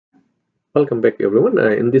Welcome back everyone.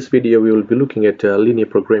 In this video we will be looking at linear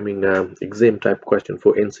programming exam type question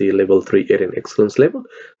for NCEA level 3 at an excellence level.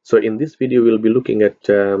 So in this video we'll be looking at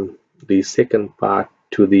the second part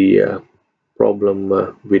to the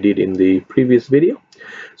problem we did in the previous video.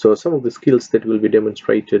 So some of the skills that will be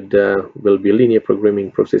demonstrated will be linear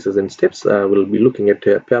programming processes and steps. We'll be looking at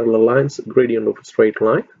parallel lines, gradient of a straight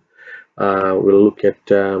line. We'll look at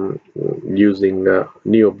using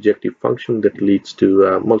new objective function that leads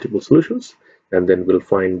to multiple solutions, and then we'll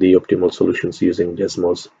find the optimal solutions using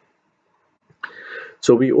Desmos.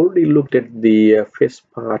 So we already looked at the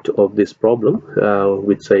first part of this problem,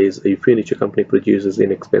 which says a furniture company produces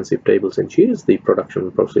inexpensive tables and chairs. The production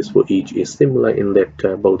process for each is similar in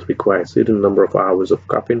that both require a certain number of hours of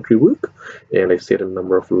carpentry work and a certain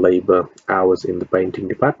number of labor hours in the painting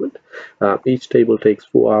department. Each table takes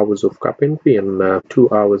 4 hours of carpentry and 2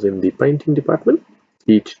 hours in the painting department.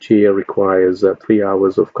 Each chair requires 3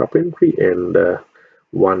 hours of carpentry and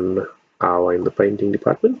 1 hour in the painting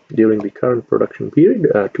department. During the current production period,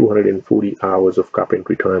 240 hours of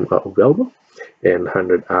carpentry time are available and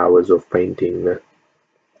 100 hours of painting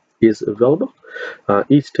is available.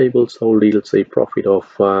 Each table sold yields a profit of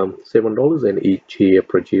 $7 and each chair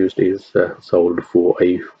produced is sold for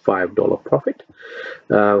a $5 profit.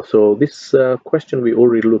 So this question we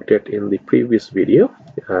already looked at in the previous video,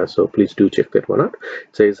 so please do check that one out.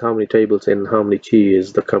 It says how many tables and how many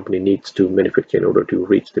chairs the company needs to manufacture in order to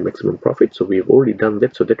reach the maximum profit. So we've already done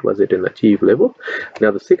that, so that was at an achieve level.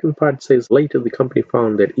 Now the second part says later the company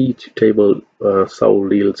found that each table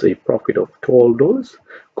sold yields a profit of $12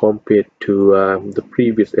 compared to the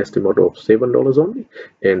previous estimate of $7 only,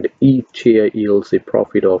 and each chair yields a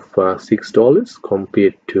profit of $6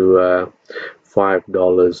 compared to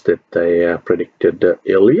 $5 that they predicted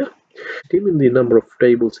earlier. Determine the number of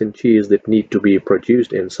tables and chairs that need to be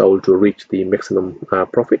produced and sold to reach the maximum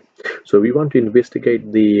profit. So we want to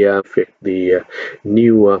investigate the effect the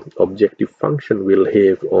new objective function will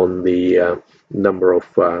have on the number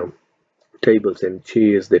of tables and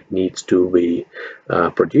chairs that needs to be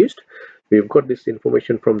produced. We've got this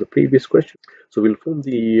information from the previous question. So we'll form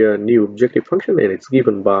the new objective function, and it's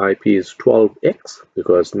given by P is 12x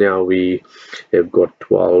because now we have got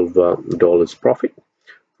 $12 profit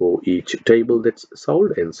for each table that's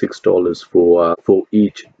sold and $6 for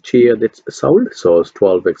each chair that's sold. So it's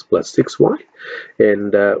 12x plus 6y,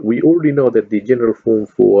 and we already know that the general form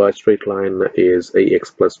for a straight line is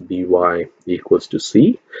ax plus by equals to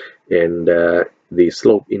c, and the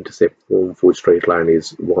slope intercept form for straight line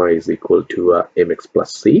is y is equal to mx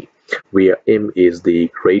plus c, where m is the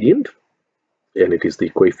gradient and it is the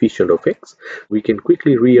coefficient of x. We can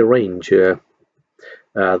quickly rearrange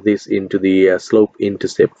this into the slope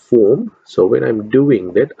intercept form. So when I'm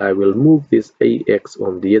doing that, I will move this ax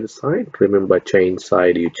on the other side. Remember, change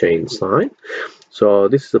side, you change sign. So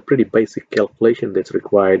this is a pretty basic calculation that's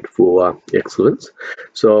required for excellence.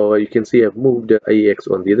 So you can see I've moved ax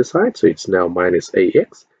on the other side, so it's now minus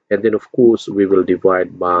ax, and then of course we will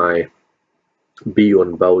divide by b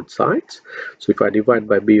on both sides. So if I divide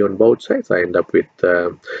by b on both sides, I end up with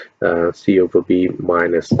c over b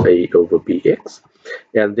minus a over bx.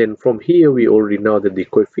 And then from here we already know that the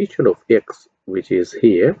coefficient of x, which is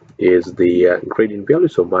here, is the gradient value,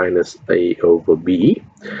 so minus a over b.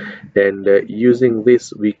 And using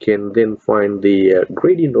this we can then find the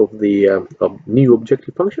gradient of the new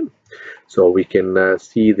objective function. So we can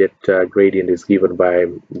see that gradient is given by,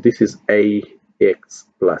 this is ax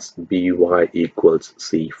plus by equals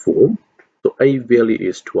c form. So a value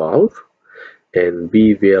is 12 and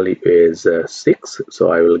b value is 6, so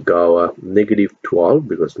I will go negative 12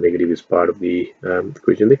 because negative is part of the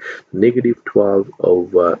equation there. Negative 12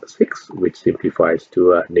 over 6, which simplifies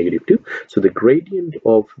to negative 2. So the gradient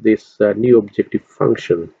of this new objective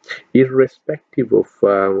function, irrespective of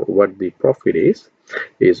what the profit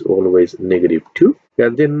is always negative 2.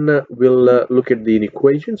 And then we'll look at the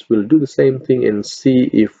equations. We'll do the same thing and see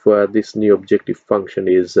if this new objective function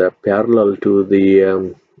is parallel to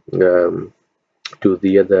the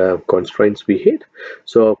other constraints we had.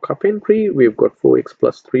 So carpentry, we've got 4x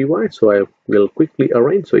plus 3y, so I will quickly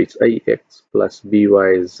arrange. So it's ax plus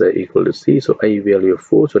by is equal to c, so a value of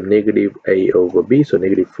 4, so negative a over b, so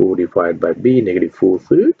negative 4 divided by b, negative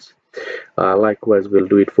 4/3. Likewise, we'll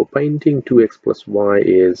do it for painting. 2x plus y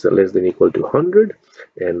is less than or equal to 100,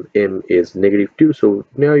 and m is negative 2. So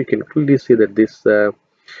now you can clearly see that this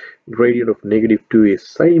gradient of negative 2 is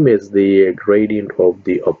same as the gradient of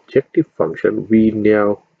the objective function. We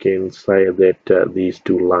now can say that these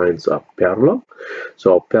two lines are parallel.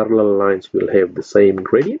 So parallel lines will have the same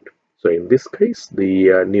gradient. So in this case,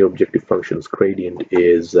 the new objective function's gradient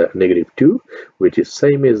is -2, which is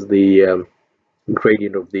same as the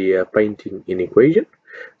gradient of the painting in equation.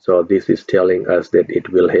 So this is telling us that it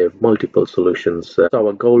will have multiple solutions. So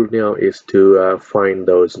our goal now is to find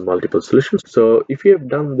those multiple solutions. So if you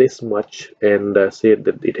have done this much and said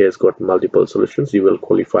that it has got multiple solutions, you will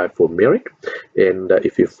qualify for merit. And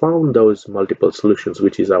if you found those multiple solutions,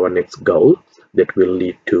 which is our next goal, that will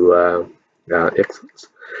lead to excellence.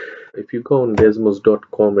 If you go on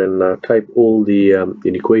desmos.com and type all the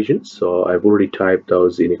inequations, so I've already typed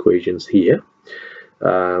those inequations here.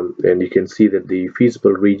 And you can see that the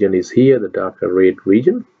feasible region is here, the darker red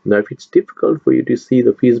region. Now if it's difficult for you to see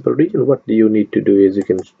the feasible region, what you need to do is you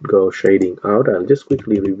can go shading out. I'll just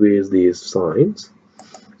quickly reverse these signs.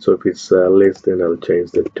 So if it's less than, I'll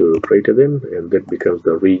change that to greater than, and that becomes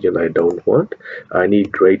the region I don't want. I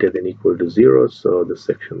need greater than equal to 0, so the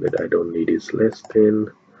section that I don't need is less than.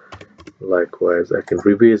 Likewise, I can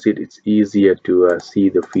reverse it. It's easier to see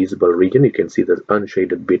the feasible region. You can see the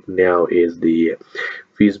unshaded bit now is the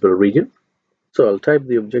feasible region. So I'll type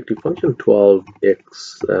the objective function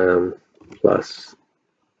 12x plus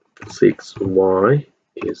 6y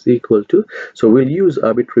is equal to. So we'll use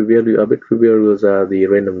arbitrary value. Arbitrary values are the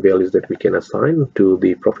random values that we can assign to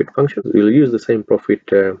the profit function. We'll use the same profit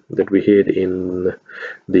that we had in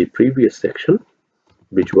the previous section,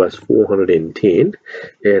 which was 410,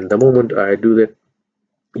 and the moment I do that,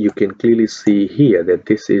 you can clearly see here that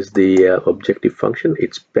this is the objective function.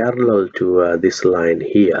 It's parallel to this line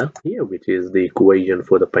here, which is the equation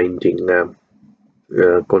for the painting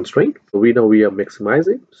constraint. We know we are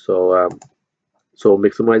maximizing, so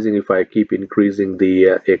maximizing, if I keep increasing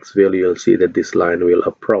the x value, you'll see that this line will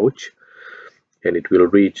approach and it will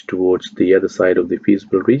reach towards the other side of the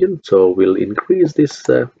feasible region. So we'll increase this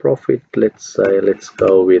profit. Let's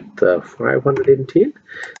go with 510.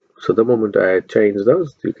 So the moment I change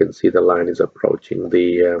those, you can see the line is approaching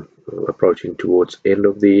the approaching towards end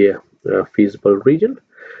of the feasible region.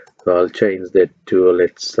 So I'll change that to,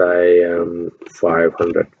 let's say,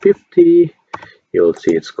 550. You'll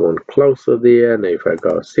see it's gone closer there. Now if I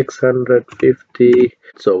go 650,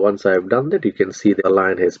 so once I've done that, you can see the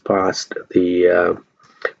line has passed the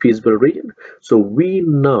feasible region. So we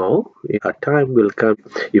know a time will come,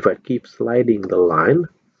 if I keep sliding the line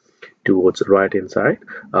towards the right hand side,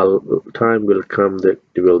 time will come that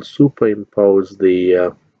it will superimpose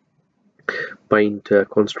the paint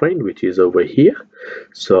constraint, which is over here.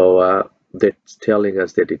 So that's telling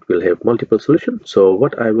us that it will have multiple solutions. So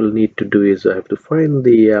what I will need to do is I have to find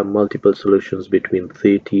the multiple solutions between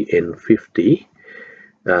 30 and 50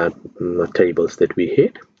 tables that we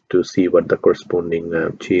had to see what the corresponding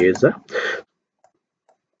chairs are.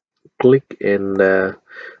 Click and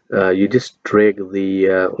you just drag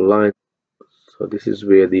the line. So this is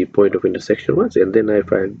where the point of intersection was, and then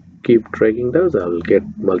if I keep dragging those, I will get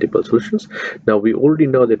multiple solutions. Now we already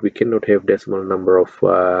know that we cannot have decimal number of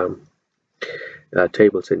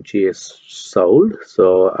tables and chairs sold,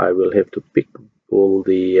 so I will have to pick all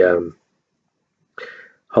the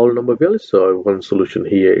whole number values. So one solution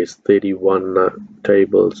here is 31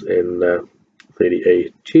 tables and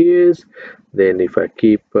 38 chairs. Then if I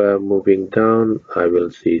keep moving down, I will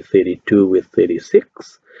see 32 with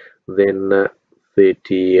 36, then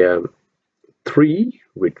 33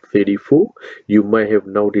 with 34. You may have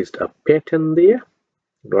noticed a pattern there,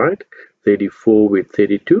 right? 34 with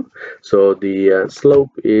 32. So the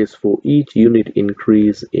slope is for each unit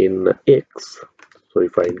increase in x. So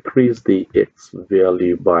if I increase the x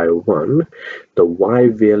value by 1, the y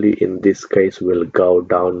value in this case will go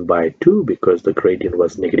down by 2 because the gradient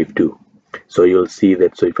was -2. So you'll see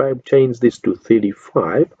that. So if I change this to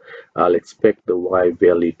 35, I'll expect the y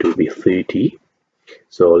value to be 30.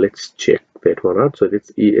 So let's check that one out. So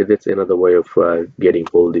that's another way of getting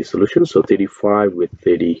all these solutions. So 35 with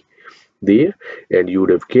 30 there, and you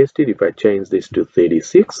would have guessed it, if I change this to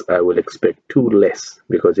 36, I will expect 2 less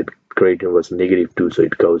because it gradient was -2, so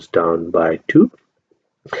it goes down by 2.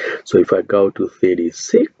 So if I go to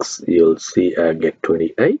 36, you'll see I get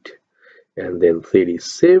 28, and then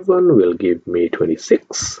 37 will give me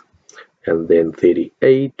 26, and then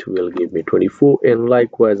 38 will give me 24, and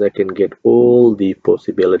likewise I can get all the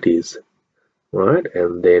possibilities, right?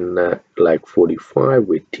 And then like 45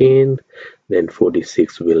 with 10, then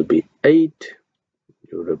 46 will be 8.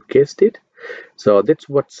 You would have guessed it. So that's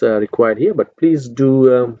what's required here, but please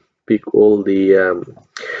do pick all the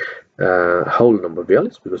whole number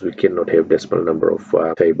values because we cannot have decimal number of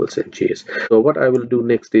tables and chairs. So what I will do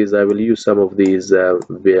next is I will use some of these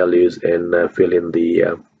values and fill in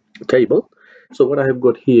the table. So what I have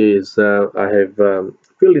got here is I have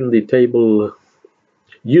filled in the table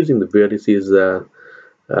using the vertices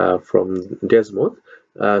from Desmos.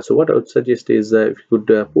 So what I would suggest is if you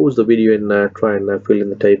could pause the video and try and fill in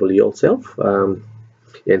the table yourself,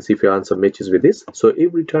 and see if your answer matches with this. So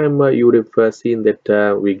every time you would have seen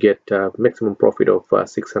that we get maximum profit of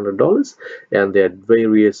 $600, and there are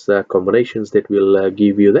various combinations that will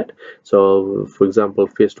give you that. So for example,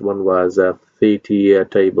 first one was 30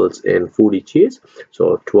 tables and 40 chairs,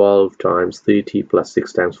 so 12 times 30 plus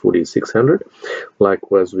 6 times 40 is 600.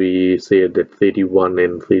 Likewise, we said that 31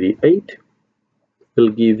 and 38 will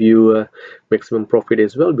give you maximum profit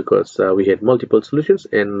as well, because we had multiple solutions,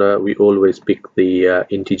 and we always pick the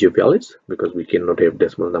integer values because we cannot have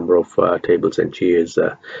decimal number of tables and chairs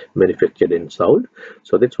manufactured and sold.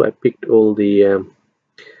 So that's why I picked all the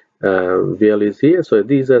values here. So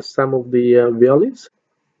these are some of the values.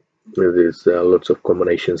 There's lots of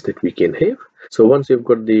combinations that we can have. So once you've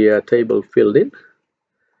got the table filled in,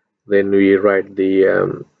 then we write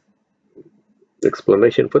the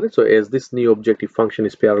explanation for that. So as this new objective function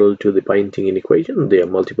is parallel to the Painting equation, there are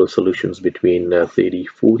multiple solutions between 30,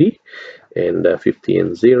 40 and 50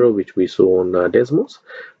 and 0, which we saw on Desmos.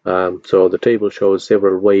 So the table shows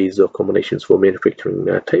several ways or combinations for manufacturing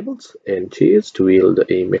tables and chairs to yield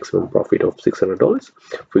a maximum profit of $600.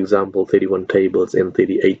 For example, 31 tables and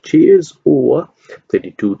 38 chairs, or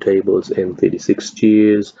 32 tables and 36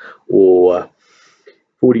 chairs, or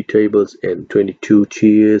 40 tables and 22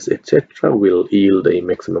 chairs, etc. will yield a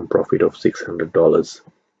maximum profit of $600.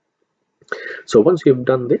 So once you've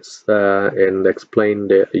done this and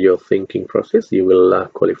explained your thinking process, you will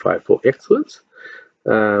qualify for excellence.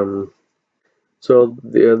 So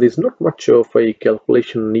there's not much of a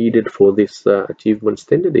calculation needed for this achievement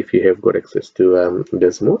standard if you have got access to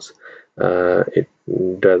Desmos. It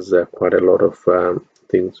does quite a lot of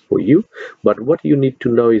things for you, but what you need to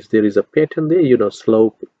know is there is a pattern there. You know,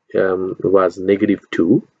 slope was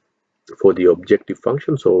 -2 for the objective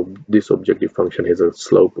function, so this objective function has a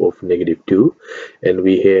slope of -2, and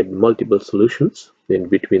we had multiple solutions in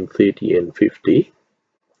between 30 and 50.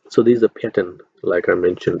 So this is a pattern, like I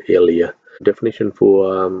mentioned earlier. Definition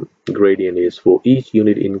for gradient is for each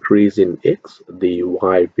unit increase in x, the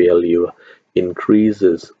y value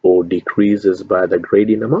increases or decreases by the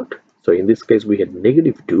gradient amount. So in this case we had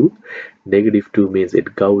 -2. -2 means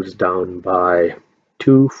it goes down by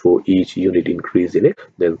 2 for each unit increase in x.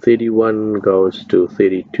 Then 31 goes to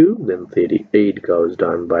 32, then 38 goes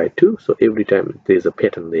down by 2. So every time there's a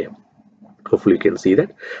pattern there. Hopefully you can see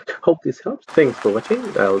that. Hope this helps. Thanks for watching.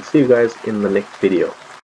 I'll see you guys in the next video.